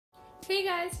Hey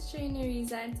guys, it's Shaina,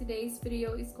 Riza, and today's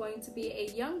video is going to be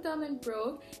a Young, Dumb and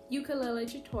Broke ukulele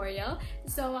tutorial.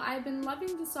 So I've been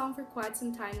loving the song for quite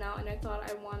some time now, and I thought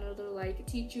I wanted to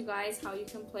teach you guys how you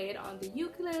can play it on the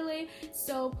ukulele.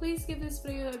 So please give this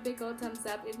video a big old thumbs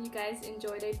up if you guys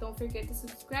enjoyed it. Don't forget to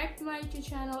subscribe to my YouTube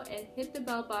channel and hit the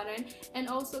bell button, and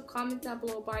also comment down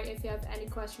below bar if you have any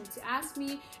questions to ask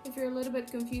me. If you're a little bit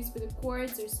confused with the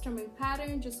chords or strumming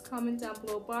pattern, just comment down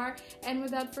below bar. And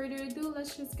without further ado,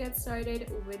 let's just get started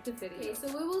with the video. Okay, so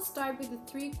we will start with the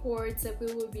 3 chords that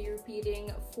we will be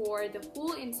repeating for the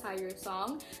whole entire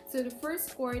song. So the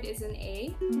first chord is an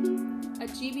A, a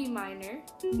G B minor,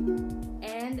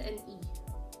 and an E.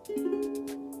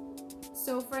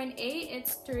 So for an A,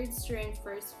 it's 3rd string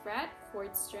 1st fret,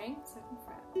 4th string 2nd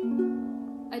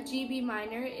fret. A G B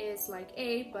minor is like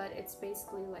A, but it's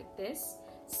basically like this.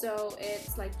 So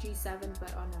it's like G7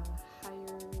 but on a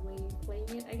higher way of playing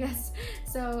it, I guess.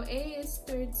 So A is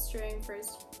 3rd string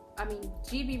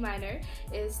G B minor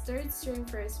is 3rd string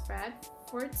 1st fret,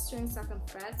 4th string 2nd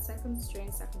fret, 2nd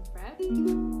string 2nd fret,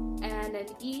 and an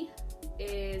E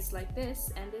is like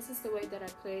this, and this is the way that I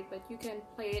play it, but you can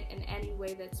play it in any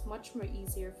way that's much more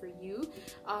easier for you.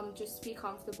 Just be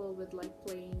comfortable with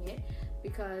playing it,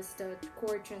 because the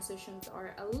chord transitions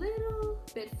are a little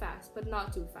bit fast, but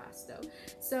not too fast though.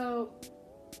 So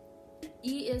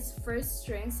E is 1st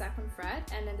string 2nd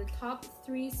fret, and then the top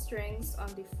 3 strings on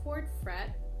the 4th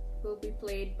fret will be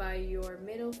played by your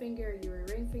middle finger, your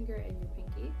ring finger, and your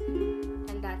pinky,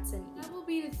 and that's an E. That will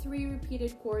be the 3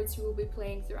 repeated chords you will be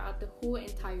playing throughout the whole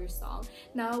entire song.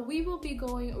 Now we will be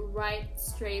going right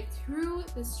straight through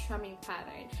the strumming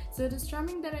pattern. So the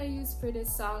strumming that I use for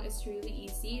this song is really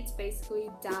easy. It's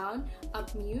basically down,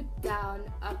 up, mute, down,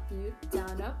 up, mute,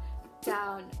 down, up,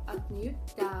 down, up, mute,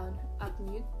 down, up,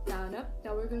 mute, down, up.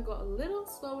 Now we're gonna go a little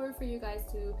slower for you guys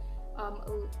to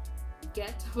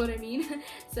get what I mean.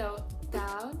 So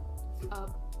down,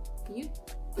 up, mute,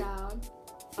 down,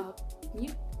 up,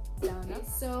 mute, down, up.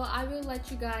 So I will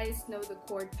let you guys know the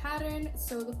chord pattern.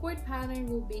 So the chord pattern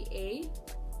will be A,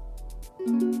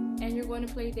 and you're going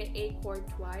to play the A chord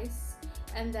twice,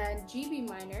 and then G B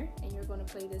minor, and you're going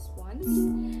to play this once,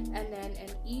 and then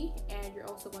an E, and you're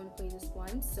also going to play this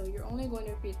once. So you're only going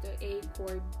to repeat the A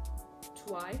chord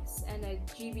twice, and a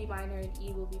G B minor and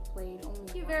E will be played only.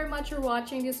 Thank you very much for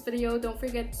watching this video. Don't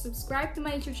forget to subscribe to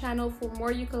my YouTube channel for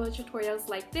more ukulele tutorials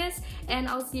like this, and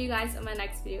I'll see you guys in my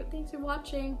next video. Thanks for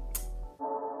watching.